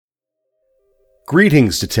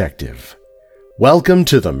Greetings, Detective. Welcome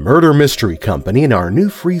to the Murder Mystery Company and our new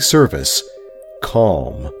free service,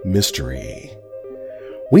 Calm Mystery.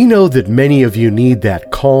 We know that many of you need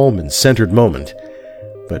that calm and centered moment,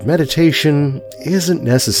 but meditation isn't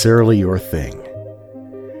necessarily your thing.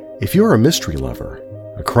 If you're a mystery lover,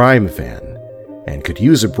 a crime fan, and could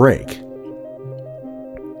use a break,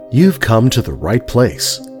 you've come to the right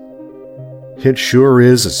place. It sure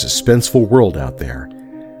is a suspenseful world out there,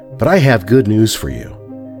 but I have good news for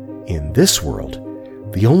you. In this world,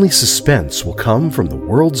 the only suspense will come from the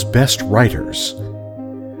world's best writers.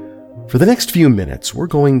 For the next few minutes, we're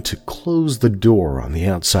going to close the door on the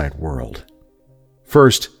outside world.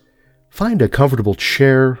 First, find a comfortable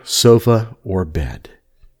chair, sofa, or bed.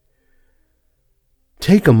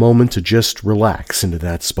 Take a moment to just relax into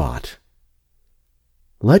that spot.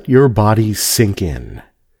 Let your body sink in,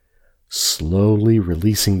 slowly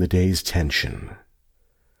releasing the day's tension.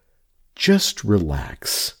 Just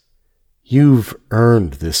relax. You've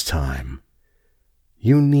earned this time.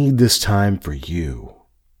 You need this time for you.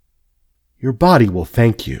 Your body will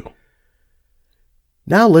thank you.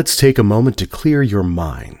 Now let's take a moment to clear your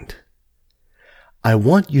mind. I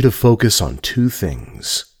want you to focus on two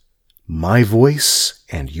things: my voice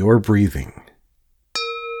and your breathing.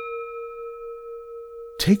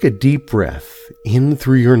 Take a deep breath in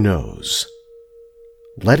through your nose.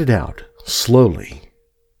 Let it out slowly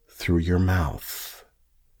through your mouth.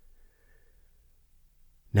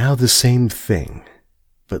 Now the same thing,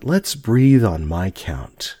 but let's breathe on my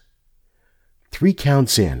count. 3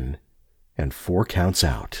 counts in and 4 counts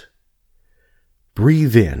out.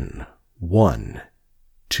 Breathe in. 1,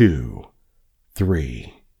 2,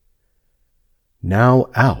 3.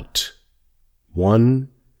 Now out. 1,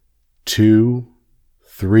 2,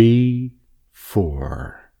 3,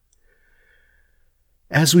 4.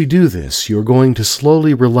 As we do this, you're going to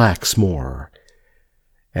slowly relax more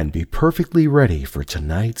and be perfectly ready for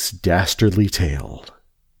tonight's dastardly tale.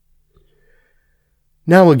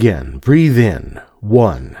 Now again, breathe in.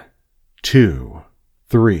 1, 2,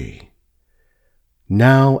 3.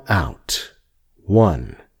 Now out.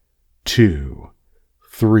 1, 2,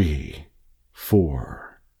 3,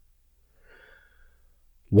 4.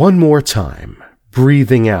 One more time,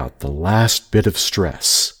 breathing out the last bit of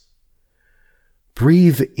stress.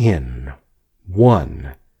 Breathe in.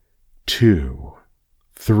 1, 2,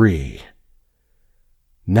 3.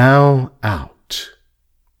 Now out.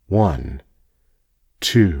 1,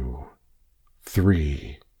 2,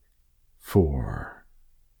 3, 4.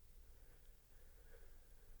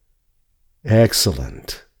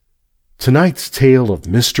 Excellent. Tonight's tale of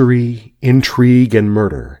mystery, intrigue, and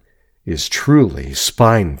murder is truly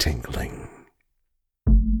spine-tingling.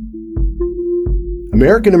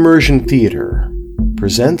 American Immersion Theater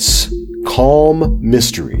presents Calm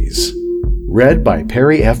Mysteries, read by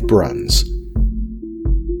Perry F. Bruns.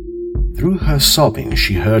 Through her sobbing,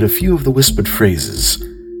 she heard a few of the whispered phrases.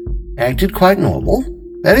 Acted quite normal,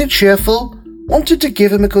 very cheerful, wanted to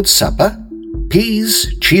give him a good supper,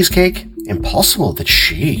 peas, cheesecake, impossible that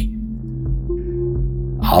she...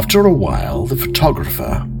 After a while, the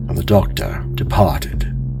photographer and the doctor departed,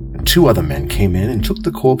 and 2 other men came in and took the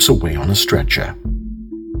corpse away on a stretcher.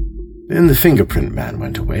 Then the fingerprint man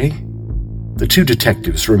went away. The 2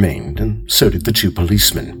 detectives remained, and so did the 2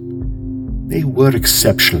 policemen. They were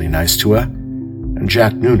exceptionally nice to her, and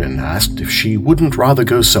Jack Noonan asked if she wouldn't rather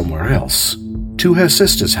go somewhere else, to her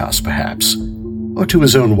sister's house perhaps, or to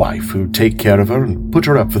his own wife who'd take care of her and put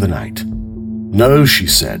her up for the night. No, she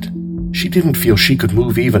said. She didn't feel she could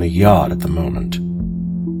move even a yard at the moment.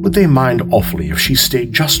 Would they mind awfully if she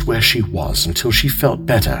stayed just where she was until she felt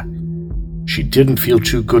better? She didn't feel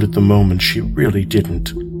too good at the moment, she really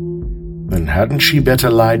didn't. Then hadn't she better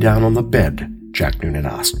lie down on the bed? Jack Noonan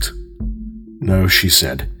asked. No, she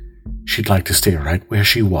said. She'd like to stay right where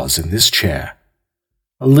she was in this chair.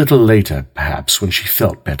 A little later, perhaps, when she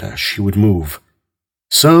felt better, she would move.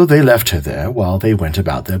 So they left her there while they went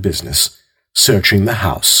about their business, searching the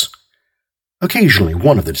house. Occasionally,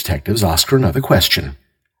 one of the detectives asked her another question.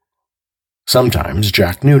 Sometimes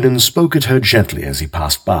Jack Noonan spoke at her gently as he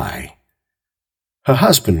passed by. Her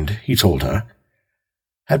husband, he told her,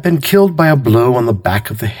 had been killed by a blow on the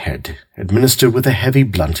back of the head, administered with a heavy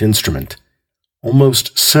blunt instrument,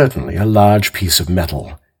 almost certainly a large piece of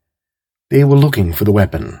metal. They were looking for the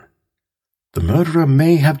weapon. The murderer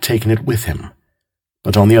may have taken it with him,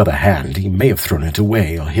 but on the other hand, he may have thrown it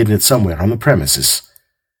away or hidden it somewhere on the premises.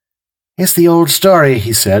 It's the old story,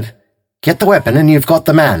 he said. Get the weapon and you've got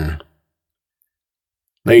the man.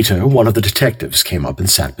 Later, one of the detectives came up and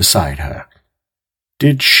sat beside her.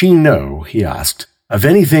 Did she know, he asked, of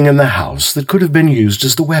anything in the house that could have been used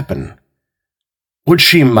as the weapon? Would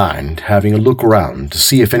she mind having a look around to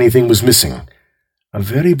see if anything was missing? A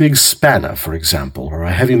very big spanner, for example, or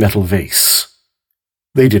a heavy metal vase.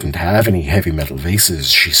 They didn't have any heavy metal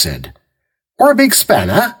vases, she said. Or a big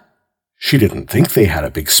spanner? She didn't think they had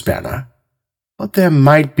a big spanner, but there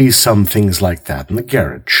might be some things like that in the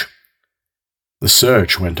garage. The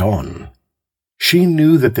search went on. She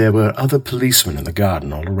knew that there were other policemen in the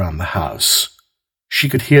garden all around the house. She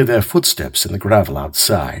could hear their footsteps in the gravel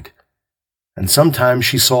outside, and sometimes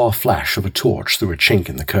she saw a flash of a torch through a chink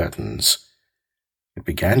in the curtains. It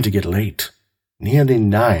began to get late, nearly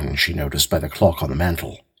 9, she noticed by the clock on the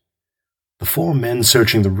mantel. The 4 men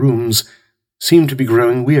searching the rooms seemed to be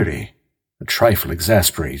growing weary, a trifle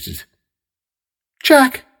exasperated.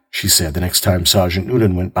 "Jack," she said the next time Sergeant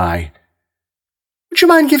Noonan went by, "would you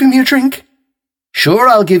mind giving me a drink?" "Sure,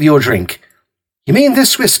 I'll give you a drink. You mean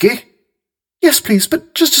this whiskey?" "Yes, please,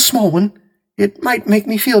 but just a small one. It might make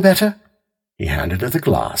me feel better." He handed her the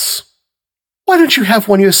glass. "Why don't you have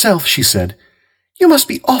one yourself?" she said. "You must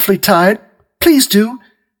be awfully tired. Please do.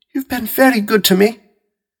 You've been very good to me."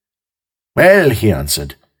 "Well," he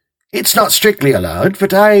answered, "it's not strictly allowed,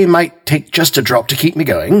 but I might take just a drop to keep me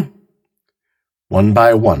going." One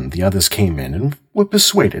by one the others came in and were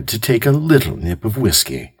persuaded to take a little nip of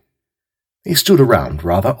whiskey. They stood around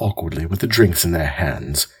rather awkwardly with the drinks in their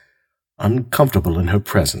hands, uncomfortable in her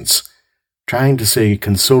presence, trying to say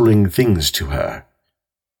consoling things to her.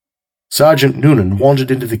 Sergeant Noonan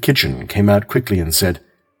wandered into the kitchen and came out quickly and said,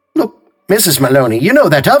 "Look, Mrs. Maloney, you know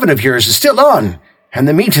that oven of yours is still on, and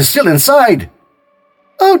the meat is still inside."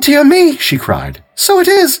 "Oh, dear me," she cried. "So it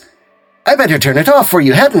is. I better turn it off for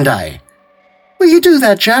you, hadn't I?" "Will you do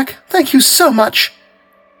that, Jack? Thank you so much."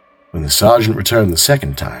 When the sergeant returned the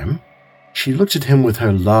second time, she looked at him with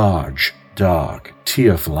her large, dark,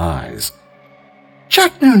 tearful eyes.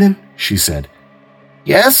 "Jack Noonan," she said.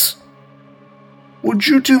 "Yes?" "Would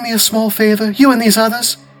you do me a small favor, you and these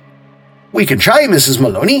others?" "We can try, Mrs.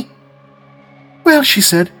 Maloney." "Well," she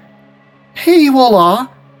said, "here you all are,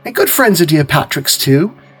 and good friends of dear Patrick's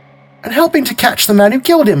too, and helping to catch the man who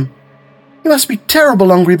killed him. You must be terrible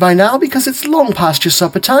hungry by now because it's long past your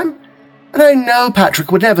supper time, and I know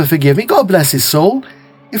Patrick would never forgive me, God bless his soul,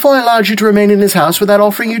 if I allowed you to remain in his house without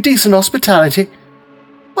offering you decent hospitality.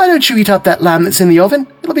 Why don't you eat up that lamb that's in the oven?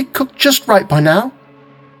 It'll be cooked just right by now."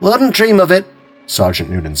 "Wouldn't dream of it," Sergeant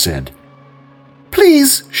Noonan said.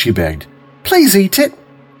 "Please," she begged, "please eat it.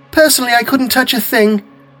 Personally, I couldn't touch a thing.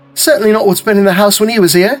 Certainly not what's been in the house when he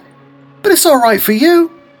was here. But it's all right for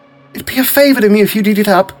you. It'd be a favor to me if you'd eat it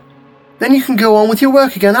up. Then you can go on with your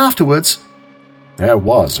work again afterwards." There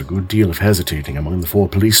was a good deal of hesitating among the 4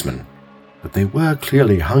 policemen, but they were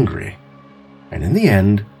clearly hungry, and in the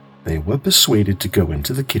end they were persuaded to go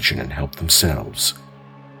into the kitchen and help themselves.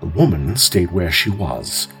 The woman stayed where she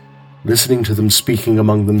was, listening to them speaking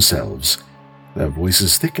among themselves, their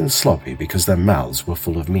voices thick and sloppy because their mouths were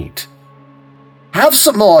full of meat. "Have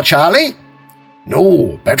some more, Charlie."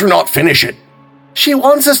 "No, better not finish it." "She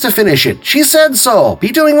wants us to finish it. She said so. Be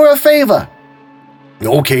doing her a favor."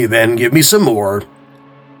 "Okay then, give me some more."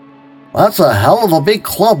 "That's a hell of a big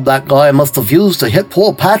club that guy must have used to hit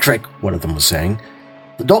poor Patrick," one of them was saying.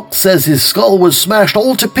 "The doc says his skull was smashed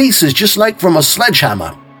all to pieces just like from a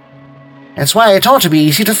sledgehammer." "That's why it ought to be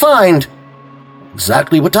easy to find."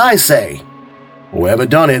 "Exactly what I say. Whoever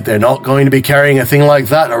done it, they're not going to be carrying a thing like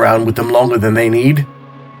that around with them longer than they need."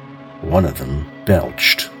 One of them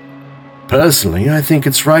belched. "Personally, I think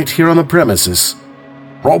it's right here on the premises."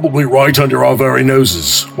 "Probably right under our very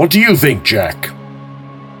noses. What do you think, Jack?"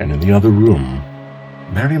 And in the other room,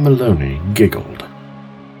 Mary Maloney giggled.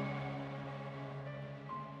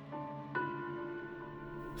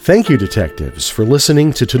 Thank you, detectives, for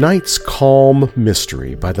listening to tonight's Calm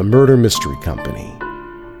Mystery by the Murder Mystery Company.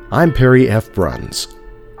 I'm Perry F. Bruns.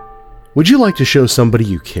 Would you like to show somebody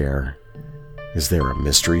you care? Is there a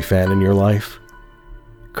mystery fan in your life?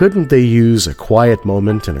 Couldn't they use a quiet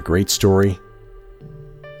moment and a great story?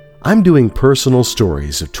 I'm doing personal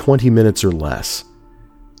stories of 20 minutes or less.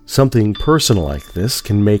 Something personal like this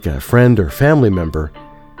can make a friend or family member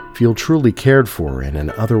feel truly cared for in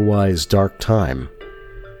an otherwise dark time.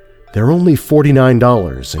 They're only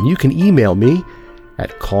 $49, and you can email me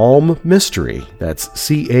at calmmystery, that's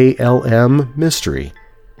CALM mystery,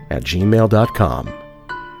 @gmail.com.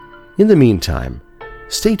 In the meantime,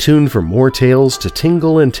 stay tuned for more tales to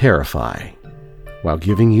tingle and terrify, while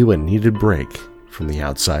giving you a needed break from the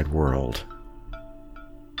outside world.